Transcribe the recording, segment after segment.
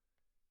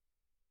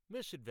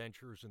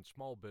Misadventures in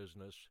Small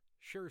Business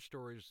share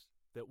stories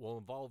that will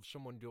involve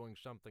someone doing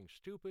something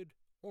stupid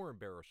or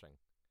embarrassing.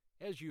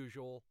 As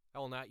usual,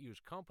 I'll not use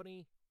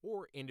company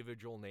or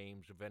individual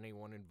names of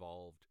anyone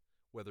involved,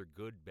 whether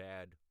good,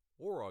 bad,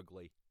 or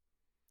ugly.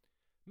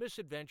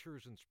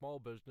 Misadventures in Small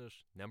Business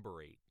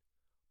number 8.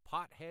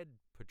 Pothead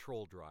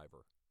Patrol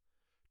Driver.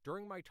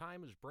 During my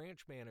time as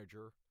branch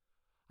manager,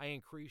 I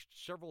increased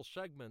several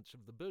segments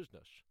of the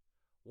business.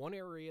 One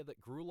area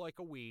that grew like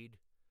a weed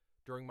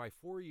during my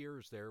 4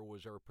 years there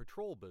was our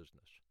patrol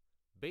business.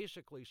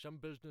 Basically, some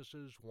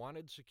businesses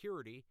wanted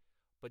security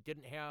but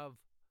didn't have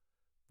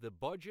the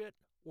budget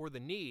or the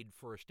need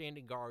for a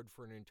standing guard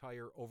for an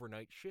entire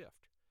overnight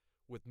shift.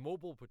 With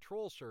mobile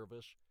patrol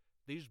service,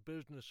 these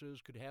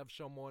businesses could have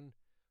someone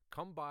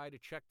come by to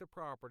check the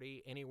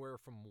property anywhere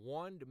from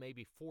 1 to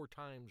maybe 4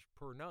 times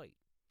per night.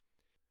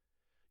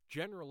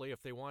 Generally,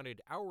 if they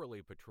wanted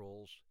hourly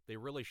patrols, they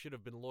really should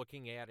have been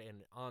looking at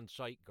an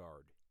on-site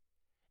guard.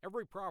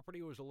 Every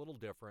property was a little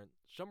different.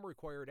 Some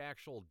required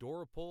actual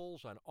door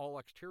pulls on all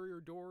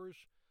exterior doors.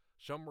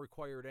 Some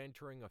required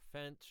entering a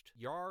fenced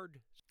yard.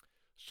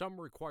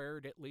 Some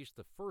required at least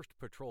the first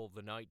patrol of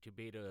the night to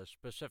be at a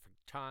specific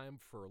time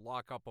for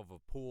lockup of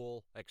a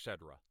pool,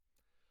 etc.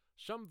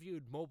 Some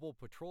viewed mobile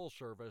patrol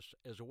service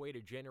as a way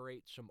to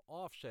generate some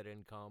offset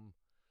income,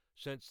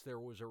 since there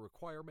was a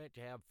requirement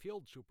to have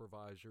field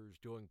supervisors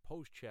doing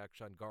post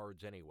checks on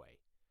guards anyway.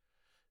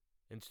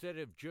 Instead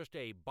of just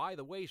a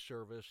by-the-way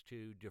service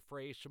to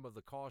defray some of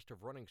the cost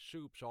of running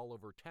soups all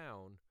over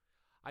town,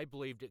 I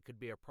believed it could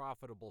be a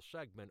profitable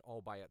segment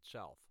all by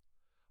itself.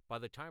 By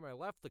the time I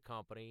left the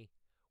company,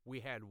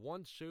 we had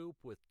one soup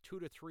with 2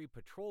 to 3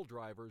 patrol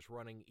drivers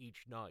running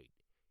each night.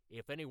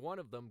 If any one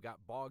of them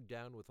got bogged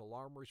down with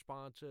alarm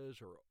responses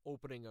or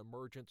opening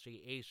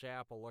emergency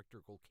ASAP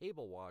electrical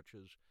cable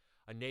watches,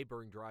 a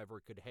neighboring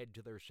driver could head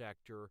to their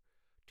sector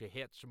to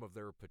hit some of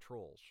their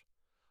patrols.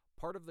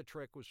 Part of the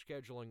trick was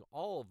scheduling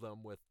all of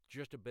them with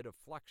just a bit of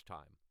flex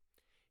time.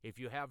 If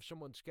you have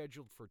someone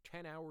scheduled for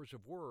 10 hours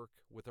of work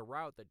with a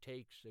route that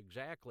takes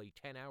exactly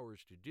 10 hours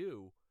to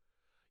do,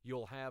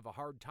 you'll have a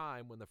hard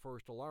time when the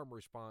first alarm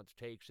response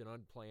takes an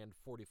unplanned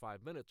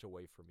 45 minutes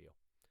away from you.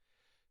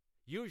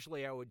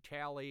 Usually I would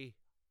tally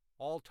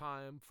all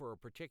time for a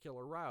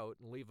particular route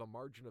and leave a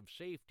margin of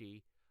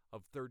safety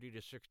of 30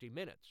 to 60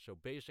 minutes. So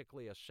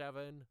basically a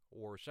 7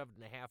 or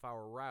 7.5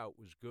 hour route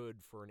was good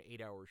for an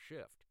 8-hour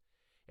shift.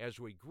 As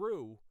we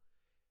grew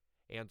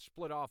and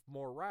split off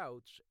more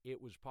routes,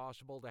 it was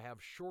possible to have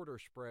shorter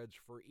spreads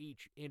for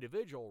each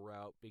individual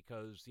route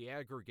because the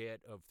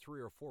aggregate of 3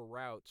 or 4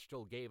 routes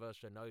still gave us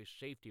a nice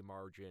safety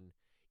margin,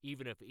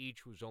 even if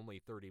each was only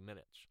 30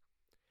 minutes.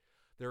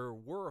 There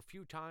were a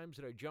few times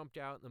that I jumped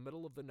out in the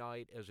middle of the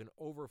night as an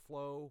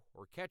overflow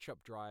or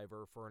catch-up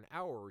driver for an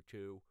hour or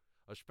two,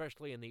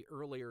 especially in the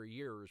earlier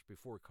years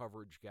before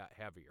coverage got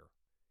heavier.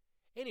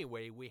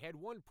 Anyway, we had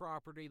one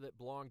property that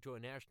belonged to a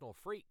national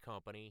freight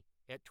company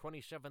at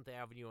 27th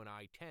Avenue and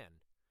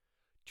I-10.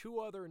 2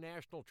 other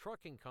national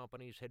trucking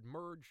companies had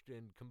merged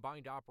and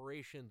combined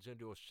operations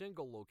into a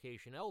single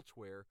location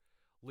elsewhere,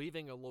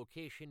 leaving a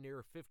location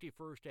near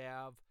 51st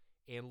Ave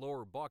and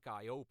Lower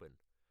Buckeye open.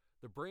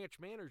 The branch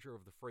manager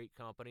of the freight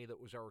company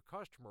that was our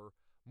customer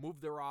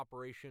moved their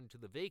operation to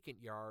the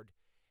vacant yard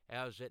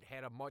as it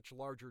had a much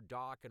larger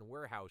dock and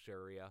warehouse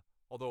area,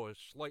 although a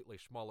slightly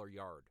smaller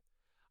yard.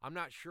 I'm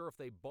not sure if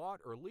they bought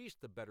or leased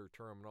the better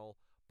terminal,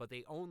 but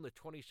they own the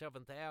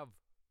 27th Ave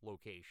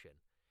location.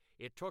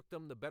 It took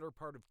them the better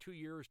part of 2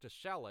 years to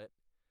sell it,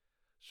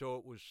 so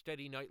it was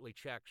steady nightly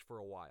checks for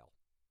a while.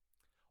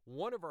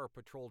 One of our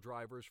patrol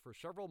drivers for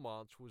several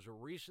months was a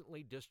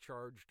recently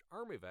discharged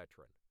Army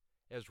veteran.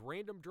 As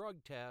random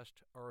drug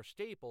tests are a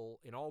staple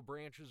in all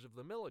branches of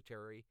the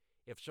military,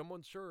 if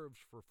someone serves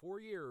for 4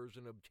 years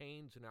and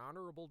obtains an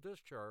honorable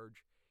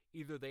discharge,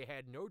 either they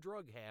had no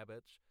drug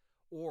habits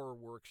or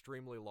were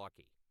extremely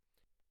lucky.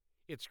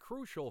 It's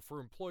crucial for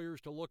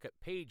employers to look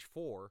at page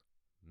 4,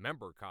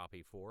 member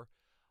copy 4,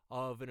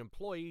 of an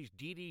employee's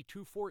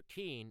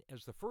DD-214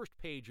 as the first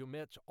page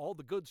omits all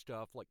the good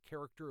stuff like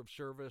character of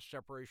service,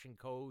 separation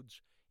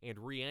codes, and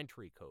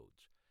re-entry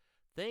codes.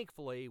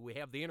 Thankfully, we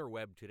have the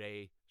interweb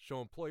today, so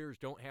employers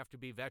don't have to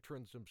be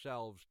veterans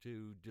themselves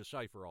to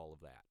decipher all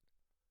of that.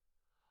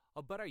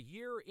 About a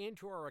year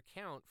into our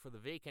account for the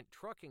vacant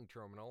trucking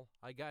terminal,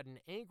 I got an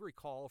angry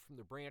call from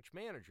the branch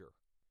manager.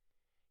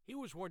 He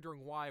was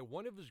wondering why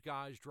one of his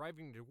guys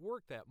driving to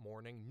work that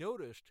morning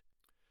noticed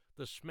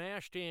the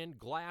smashed-in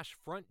glass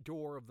front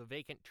door of the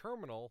vacant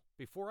terminal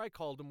before I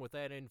called him with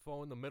that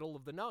info in the middle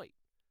of the night.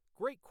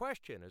 Great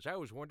question, as I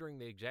was wondering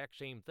the exact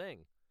same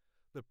thing.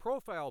 The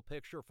profile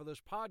picture for this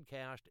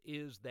podcast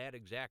is that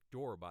exact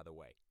door, by the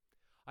way.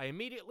 I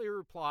immediately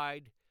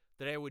replied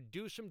that I would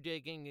do some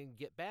digging and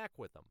get back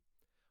with him.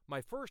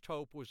 My first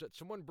hope was that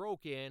someone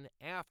broke in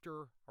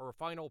after our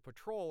final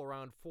patrol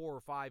around 4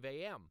 or 5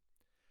 a.m.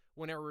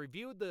 When I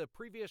reviewed the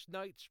previous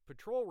night's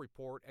patrol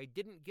report, I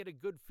didn't get a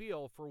good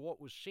feel for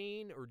what was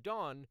seen or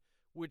done,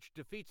 which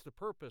defeats the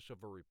purpose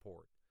of a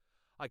report.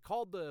 I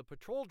called the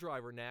patrol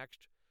driver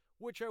next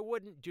which I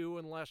wouldn't do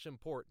unless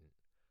important.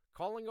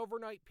 Calling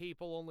overnight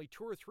people only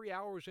 2 or 3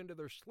 hours into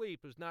their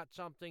sleep is not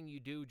something you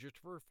do just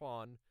for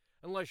fun,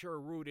 unless you're a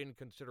rude,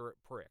 inconsiderate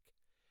prick.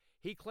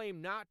 He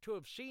claimed not to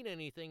have seen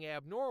anything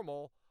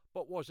abnormal,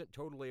 but wasn't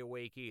totally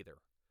awake either.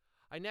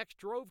 I next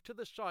drove to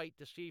the site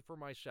to see for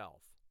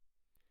myself.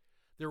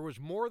 There was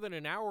more than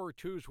an hour or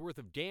two's worth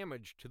of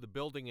damage to the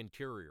building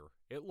interior.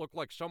 It looked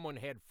like someone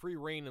had free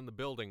rein in the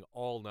building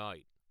all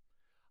night.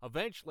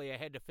 Eventually, I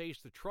had to face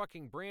the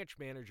trucking branch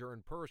manager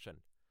in person.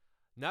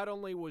 Not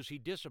only was he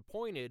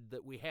disappointed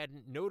that we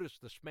hadn't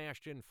noticed the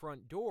smashed-in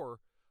front door,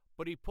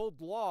 but he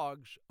pulled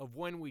logs of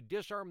when we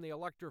disarmed the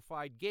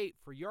electrified gate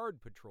for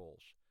yard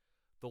patrols.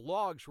 The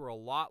logs were a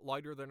lot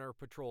lighter than our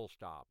patrol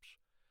stops.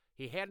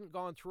 He hadn't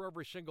gone through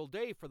every single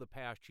day for the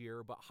past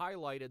year, but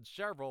highlighted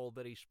several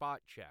that he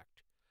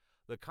spot-checked.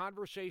 The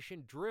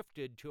conversation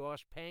drifted to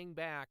us paying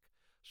back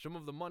some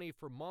of the money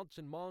for months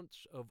and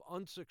months of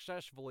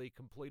unsuccessfully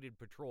completed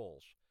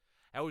patrols.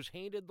 I was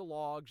handed the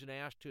logs and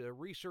asked to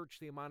research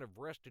the amount of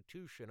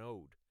restitution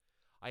owed.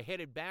 I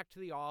headed back to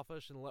the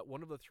office and let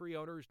one of the 3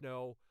 owners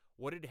know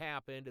what had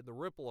happened and the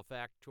ripple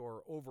effect to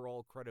our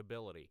overall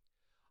credibility.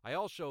 I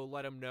also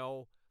let him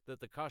know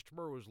that the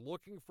customer was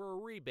looking for a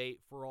rebate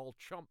for all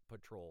chump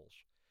patrols.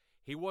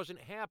 He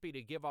wasn't happy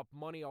to give up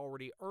money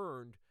already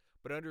earned,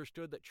 but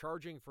understood that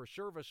charging for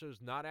services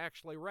not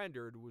actually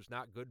rendered was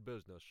not good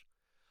business.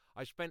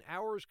 I spent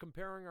hours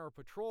comparing our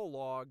patrol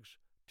logs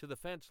to the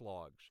fence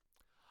logs.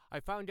 I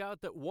found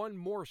out that one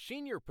more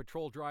senior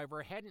patrol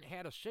driver hadn't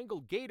had a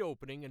single gate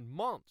opening in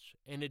months,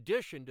 in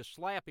addition to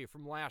Slappy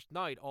from last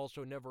night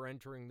also never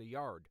entering the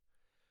yard.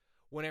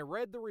 When I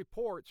read the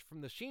reports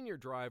from the senior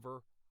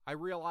driver, I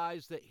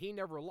realized that he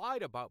never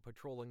lied about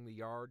patrolling the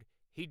yard,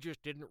 he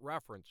just didn't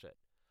reference it.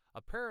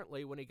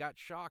 Apparently, when he got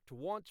shocked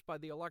once by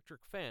the electric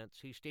fence,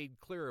 he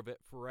stayed clear of it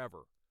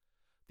forever.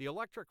 The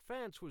electric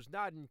fence was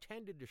not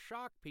intended to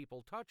shock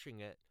people touching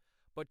it,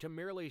 but to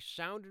merely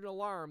sound an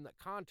alarm that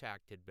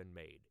contact had been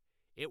made.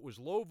 It was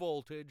low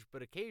voltage,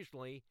 but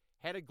occasionally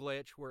had a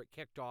glitch where it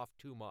kicked off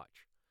too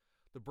much.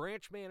 The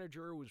branch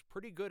manager was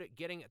pretty good at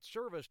getting it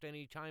serviced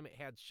any time it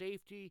had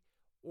safety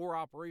or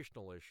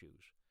operational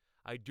issues.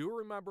 I do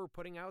remember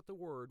putting out the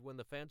word when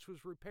the fence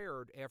was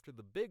repaired after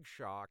the big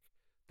shock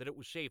that it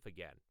was safe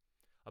again.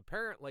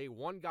 Apparently,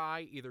 one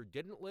guy either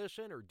didn't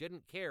listen or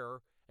didn't care,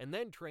 and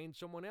then trained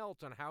someone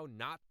else on how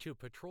not to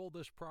patrol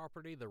this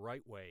property the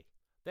right way.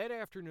 That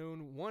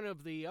afternoon, one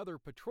of the other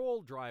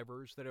patrol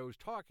drivers that I was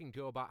talking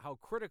to about how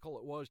critical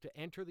it was to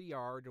enter the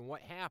yard and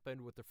what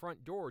happened with the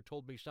front door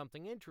told me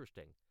something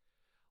interesting.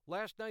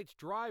 Last night's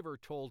driver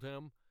told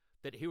him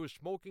that he was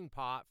smoking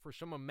pot for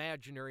some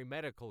imaginary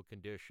medical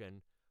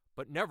condition,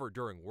 but never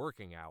during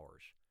working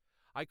hours.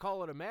 I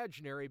call it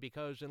imaginary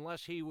because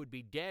unless he would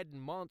be dead in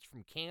months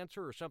from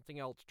cancer or something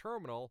else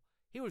terminal,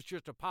 he was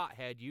just a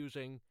pothead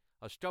using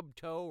a stub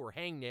toe or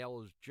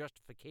hangnail as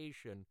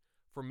justification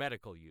for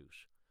medical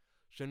use.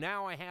 So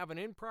now I have an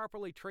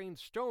improperly trained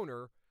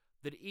stoner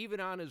that even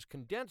on his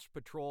condensed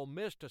patrol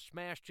missed a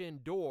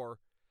smashed-in door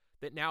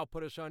that now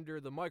put us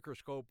under the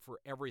microscope for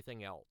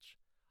everything else.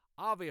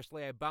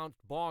 Obviously, I bounced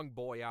Bong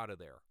Boy out of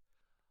there.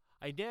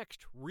 I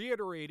next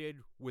reiterated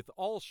with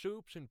all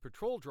soups and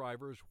patrol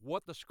drivers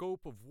what the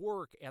scope of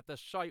work at the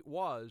site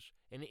was,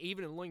 and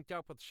even linked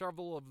up with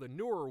several of the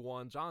newer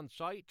ones on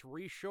site to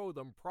re-show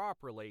them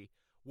properly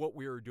what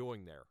we were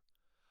doing there.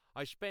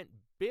 I spent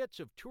bits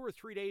of 2 or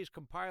 3 days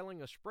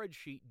compiling a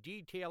spreadsheet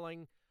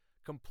detailing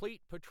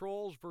complete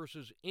patrols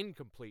versus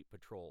incomplete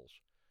patrols.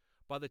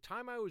 By the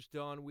time I was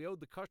done, we owed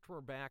the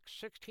customer back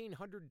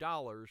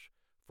 $1,600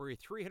 for a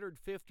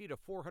 $350 to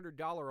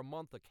 $400 a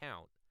month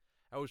account.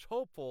 I was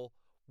hopeful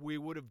we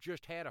would have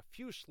just had a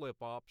few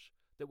slip-ups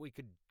that we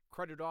could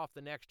credit off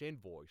the next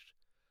invoice.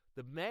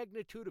 The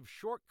magnitude of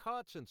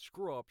shortcuts and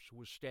screw-ups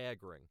was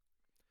staggering.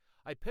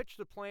 I pitched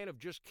the plan of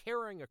just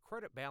carrying a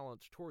credit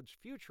balance towards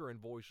future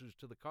invoices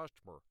to the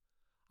customer.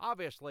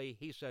 Obviously,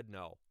 he said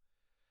no.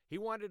 He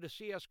wanted to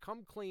see us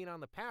come clean on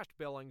the past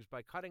billings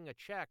by cutting a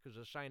check as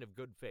a sign of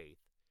good faith.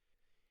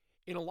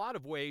 In a lot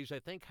of ways, I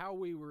think how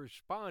we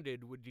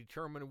responded would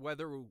determine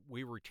whether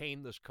we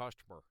retained this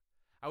customer.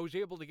 I was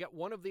able to get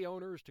one of the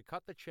owners to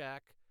cut the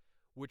check,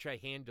 which I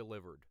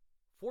hand-delivered.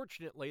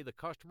 Fortunately, the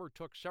customer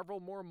took several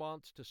more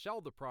months to sell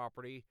the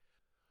property,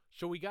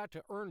 so we got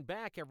to earn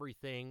back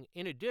everything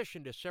in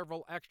addition to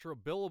several extra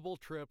billable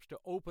trips to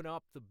open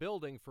up the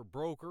building for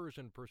brokers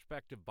and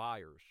prospective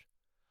buyers.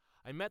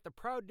 I met the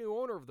proud new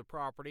owner of the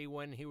property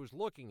when he was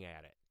looking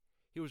at it.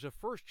 He was a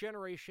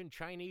first-generation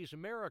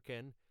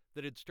Chinese-American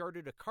that had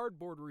started a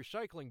cardboard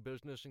recycling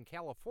business in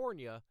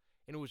California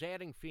and was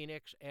adding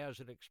Phoenix as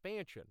an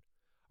expansion.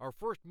 Our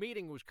first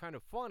meeting was kind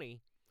of funny.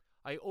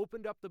 I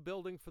opened up the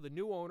building for the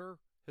new owner,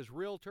 his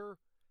realtor,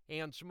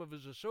 and some of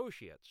his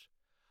associates.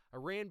 I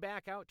ran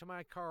back out to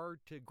my car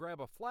to grab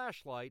a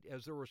flashlight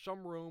as there were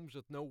some rooms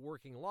with no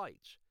working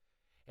lights.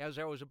 As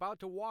I was about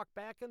to walk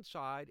back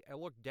inside, I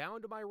looked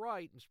down to my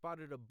right and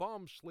spotted a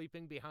bum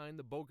sleeping behind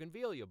the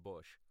bougainvillea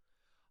bush.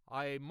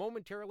 I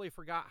momentarily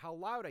forgot how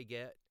loud I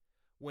get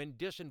when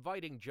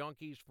disinviting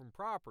junkies from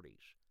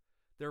properties.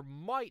 There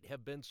might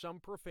have been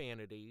some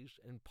profanities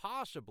and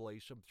possibly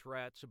some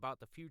threats about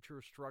the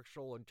future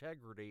structural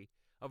integrity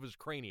of his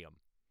cranium.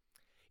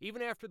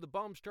 Even after the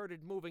bum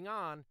started moving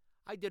on,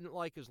 I didn't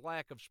like his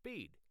lack of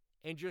speed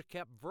and just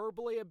kept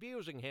verbally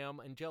abusing him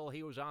until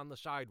he was on the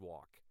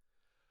sidewalk.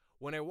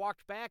 When I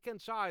walked back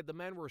inside, the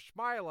men were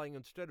smiling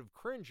instead of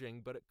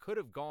cringing, but it could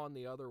have gone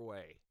the other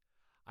way.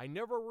 I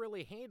never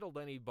really handled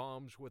any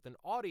bums with an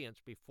audience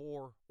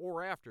before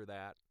or after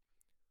that.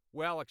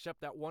 Well,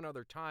 except that one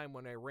other time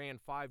when I ran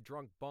 5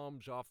 drunk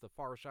bums off the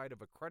far side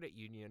of a credit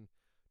union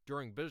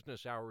during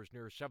business hours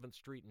near 7th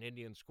Street and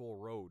Indian School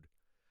Road.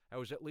 I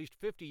was at least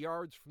 50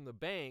 yards from the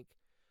bank,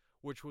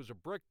 which was a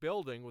brick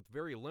building with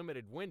very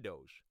limited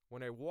windows.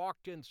 When I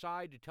walked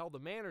inside to tell the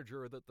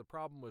manager that the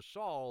problem was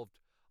solved,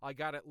 I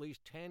got at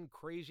least 10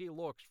 crazy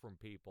looks from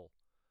people.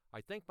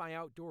 I think my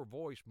outdoor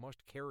voice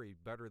must carry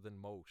better than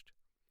most.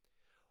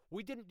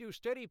 We didn't do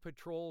steady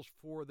patrols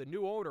for the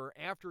new owner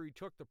after he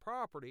took the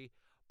property,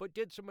 but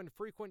did some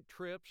infrequent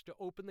trips to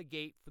open the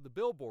gate for the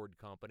billboard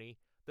company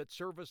that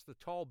serviced the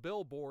tall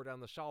billboard on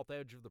the south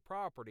edge of the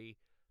property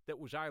that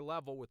was eye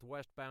level with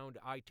westbound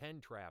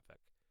I-10 traffic,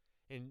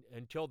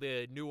 until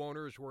the new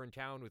owners were in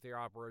town with their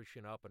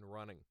operation up and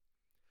running.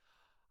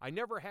 I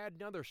never had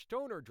another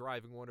stoner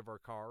driving one of our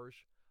cars,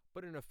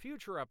 but in a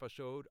future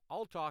episode,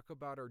 I'll talk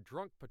about our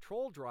drunk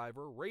patrol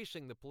driver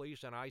racing the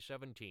police on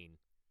I-17.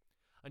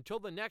 Until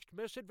the next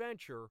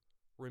misadventure,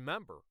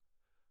 remember,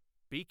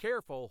 be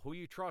careful who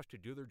you trust to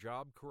do their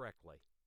job correctly.